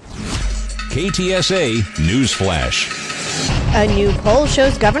KTSA News Flash. A new poll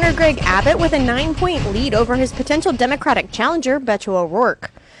shows Governor Greg Abbott with a 9-point lead over his potential Democratic challenger, Beto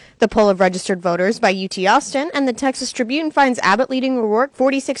O'Rourke. The poll of registered voters by UT Austin and the Texas Tribune finds Abbott leading O'Rourke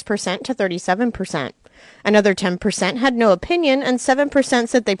 46% to 37%. Another 10% had no opinion, and 7%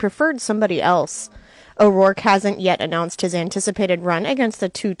 said they preferred somebody else. O'Rourke hasn't yet announced his anticipated run against the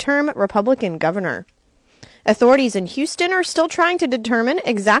two-term Republican governor. Authorities in Houston are still trying to determine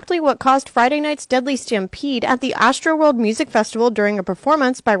exactly what caused Friday night's deadly stampede at the Astroworld Music Festival during a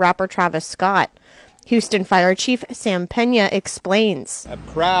performance by rapper Travis Scott. Houston Fire Chief Sam Pena explains. A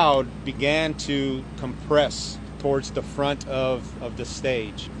crowd began to compress towards the front of the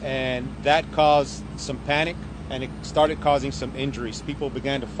stage, and that caused some panic, and it started causing some injuries. People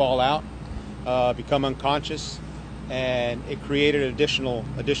began to fall out, become unconscious, and it created additional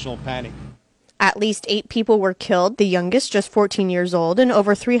panic. At least 8 people were killed, the youngest just 14 years old, and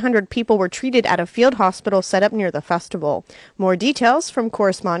over 300 people were treated at a field hospital set up near the festival. More details from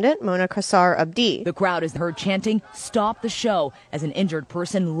correspondent Mona Kassar Abdi. The crowd is heard chanting, "Stop the show," as an injured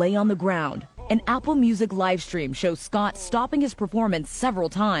person lay on the ground. An Apple Music live stream shows Scott stopping his performance several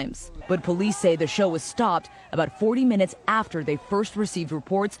times. But police say the show was stopped about 40 minutes after they first received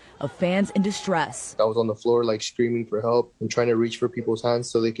reports of fans in distress. I was on the floor screaming for help and trying to reach for people's hands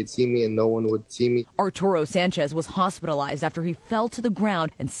so they could see me, and no one would see me. Arturo Sanchez was hospitalized after he fell to the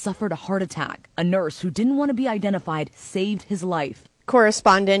ground and suffered a heart attack. A nurse who didn't want to be identified saved his life.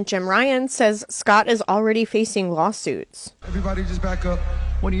 Correspondent Jim Ryan says Scott is already facing lawsuits. Everybody just back up.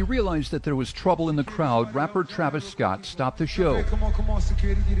 When he realized that there was trouble in the crowd, rapper Travis Scott stopped the show. Okay, come on,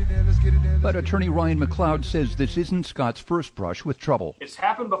 security, get in there, let's get in there. But attorney Ryan McLeod says this isn't Scott's first brush with trouble. It's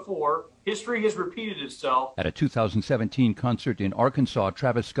happened before. History has repeated itself. At a 2017 concert in Arkansas,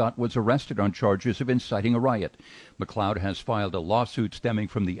 Travis Scott was arrested on charges of inciting a riot. McLeod has filed a lawsuit stemming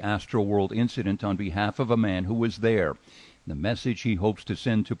from the Astroworld incident on behalf of a man who was there. The message he hopes to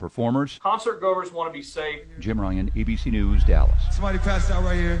send to performers. Concert goers want to be safe. Jim Ryan, ABC News, Dallas. Somebody passed out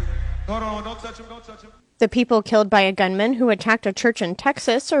right here. Hold on, don't touch him, don't touch him. The people killed by a gunman who attacked a church in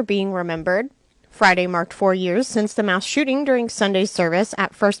Texas are being remembered. Friday marked 4 years since the mass shooting during Sunday's service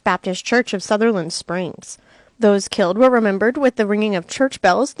at First Baptist Church of Sutherland Springs. Those killed were remembered with the ringing of church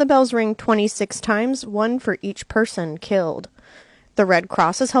bells. The bells ring 26 times, one for each person killed. The Red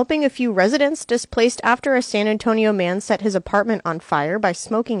Cross is helping a few residents displaced after a San Antonio man set his apartment on fire by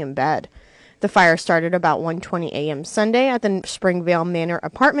smoking in bed. The fire started about 1:20 a.m. Sunday at the Springvale Manor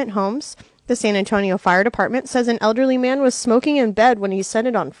apartment homes. The San Antonio Fire Department says an elderly man was smoking in bed when he set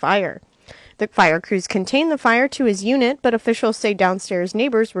it on fire. The fire crews contained the fire to his unit, but officials say downstairs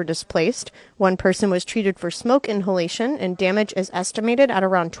neighbors were displaced. One person was treated for smoke inhalation, and damage is estimated at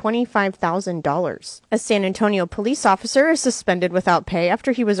around $25,000. A San Antonio police officer is suspended without pay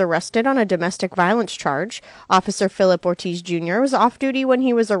after he was arrested on a domestic violence charge. Officer Philip Ortiz Jr. was off duty when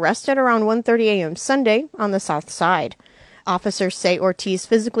he was arrested around 1:30 a.m. Sunday on the south side. Officers say Ortiz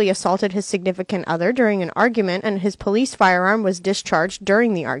physically assaulted his significant other during an argument, and his police firearm was discharged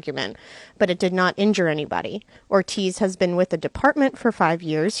during the argument, but it did not injure anybody. Ortiz has been with the department for 5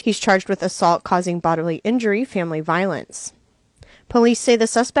 years. He's charged with assault causing bodily injury, family violence. Police say the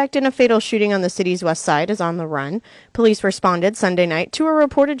suspect in a fatal shooting on the city's west side is on the run. Police responded Sunday night to a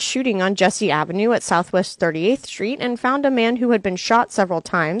reported shooting on Jesse Avenue at Southwest 38th Street and found a man who had been shot several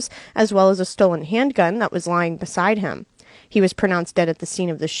times, as well as a stolen handgun that was lying beside him. He was pronounced dead at the scene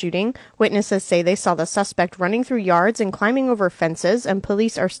of the shooting. Witnesses say they saw the suspect running through yards and climbing over fences, and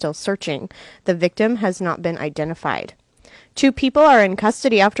police are still searching. The victim has not been identified. 2 people are in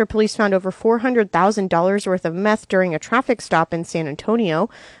custody after police found over $400,000 worth of meth during a traffic stop in San Antonio.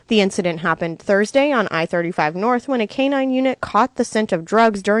 The incident happened Thursday on I-35 North when a K-9 unit caught the scent of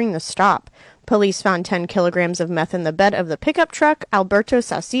drugs during the stop. Police found 10 kilograms of meth in the bed of the pickup truck. Alberto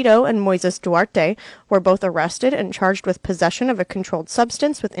Saucedo and Moises Duarte were both arrested and charged with possession of a controlled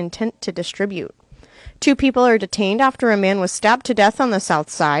substance with intent to distribute. 2 people are detained after a man was stabbed to death on the south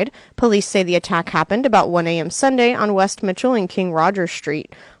side. Police say the attack happened about 1 a.m. Sunday on West Mitchell and King Rogers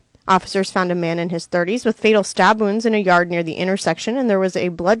Street. Officers found a man in his 30s with fatal stab wounds in a yard near the intersection, and there was a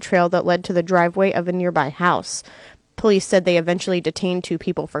blood trail that led to the driveway of a nearby house. Police said they eventually detained 2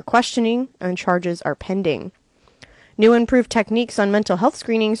 people for questioning, and charges are pending. New improved techniques on mental health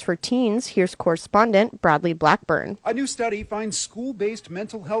screenings for teens. Here's correspondent Bradley Blackburn. A new study finds school-based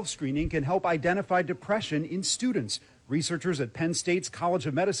mental health screening can help identify depression in students. Researchers at Penn State's College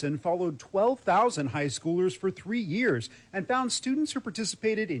of Medicine followed 12,000 high schoolers for 3 years and found students who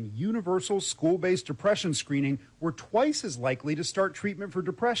participated in universal school-based depression screening were twice as likely to start treatment for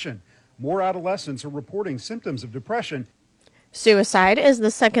depression. More adolescents are reporting symptoms of depression. Suicide is the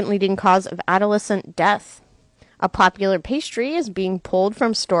second leading cause of adolescent death. A popular pastry is being pulled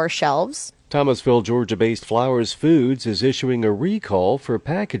from store shelves. Thomasville, Georgia-based Flowers Foods is issuing a recall for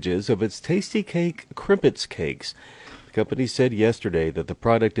packages of its Tasty Cake Krimpets cakes. The company said yesterday that the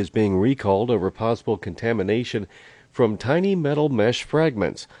product is being recalled over possible contamination from tiny metal mesh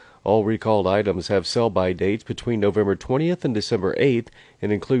fragments. All recalled items have sell-by dates between November 20th and December 8th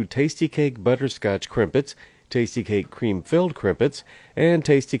and include Tasty Cake Butterscotch Krimpets, Tasty Cake Cream-Filled Krimpets, and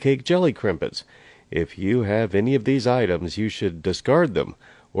Tasty Cake Jelly Krimpets. If you have any of these items, you should discard them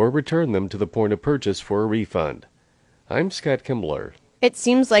or return them to the point of purchase for a refund. I'm Scott Kimbler. It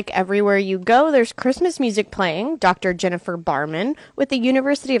seems like everywhere you go, there's Christmas music playing. Dr. Jennifer Barman with the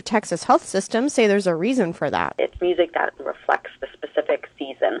University of Texas Health System say there's a reason for that. It's music that reflects the specific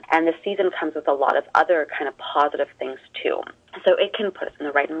season, and the season comes with a lot of other kind of positive things too. So it can put us in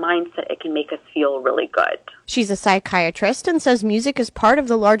the right mindset. It can make us feel really good. She's a psychiatrist and says music is part of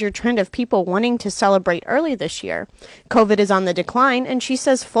the larger trend of people wanting to celebrate early this year. COVID is on the decline, and she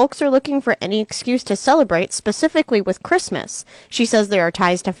says folks are looking for any excuse to celebrate, specifically with Christmas. She says there are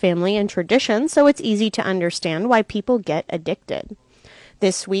ties to family and tradition, so it's easy to understand why people get addicted.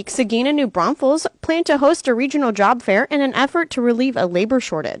 This week, Saginaw New Braunfels plan to host a regional job fair in an effort to relieve a labor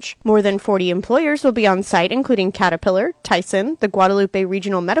shortage. More than 40 employers will be on site, including Caterpillar, Tyson, the Guadalupe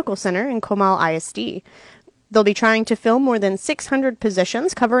Regional Medical Center, and Comal ISD. They'll be trying to fill more than 600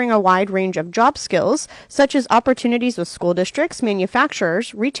 positions covering a wide range of job skills, such as opportunities with school districts,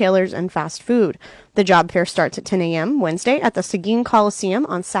 manufacturers, retailers, and fast food. The job fair starts at 10 a.m. Wednesday at the Seguin Coliseum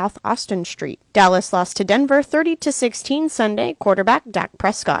on South Austin Street. Dallas lost to Denver 30-16 Sunday. Quarterback Dak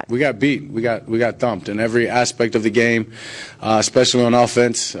Prescott. We got beat. We got thumped in every aspect of the game, especially on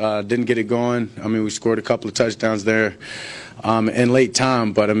offense. Didn't get it going. I mean, we scored a couple of touchdowns there in late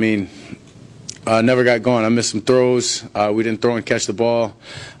time, but I mean, never got going. I missed some throws. We didn't throw and catch the ball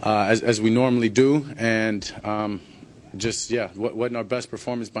as we normally do, and wasn't our best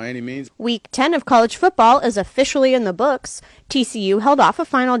performance by any means. Week 10 of college football is officially in the books. TCU held off a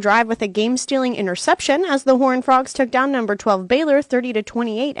final drive with a game-stealing interception as the Horned Frogs took down number 12 Baylor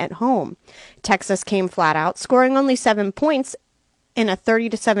 30-28 at home. Texas came flat out, scoring only 7 points in a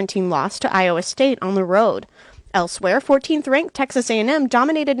 30-17 loss to Iowa State on the road. Elsewhere, 14th-ranked Texas A&M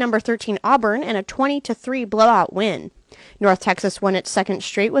dominated number 13 Auburn in a 20-3 blowout win. North Texas won its second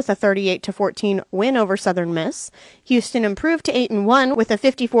straight with a 38-14 win over Southern Miss. Houston improved to 8-1 with a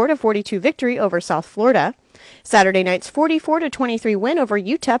 54-42 victory over South Florida. Saturday night's 44-23 win over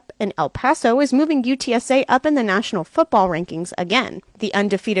UTEP in El Paso is moving UTSA up in the national football rankings again. The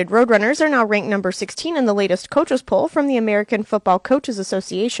undefeated Roadrunners are now ranked number 16 in the latest coaches poll from the American Football Coaches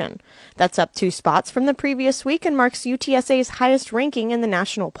Association. That's up 2 spots from the previous week and marks UTSA's highest ranking in the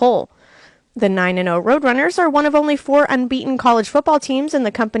national poll. The 9-0 Roadrunners are one of only 4 unbeaten college football teams in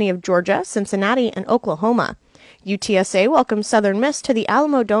the company of Georgia, Cincinnati, and Oklahoma. UTSA welcomes Southern Miss to the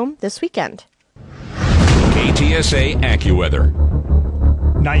Alamo Dome this weekend. KTSA AccuWeather.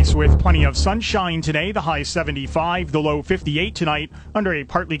 Nice with plenty of sunshine today, the high 75, the low 58 tonight under a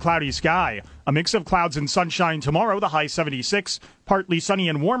partly cloudy sky. A mix of clouds and sunshine tomorrow, the high 76, partly sunny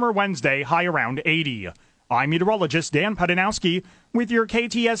and warmer Wednesday, high around 80. I'm meteorologist Dan Padanowski with your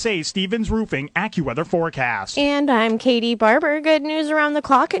KTSA Stevens Roofing AccuWeather forecast. And I'm Katie Barber. Good news around the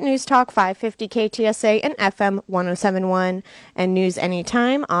clock at News Talk 550 KTSA and FM 1071. And news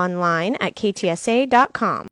anytime online at ktsa.com.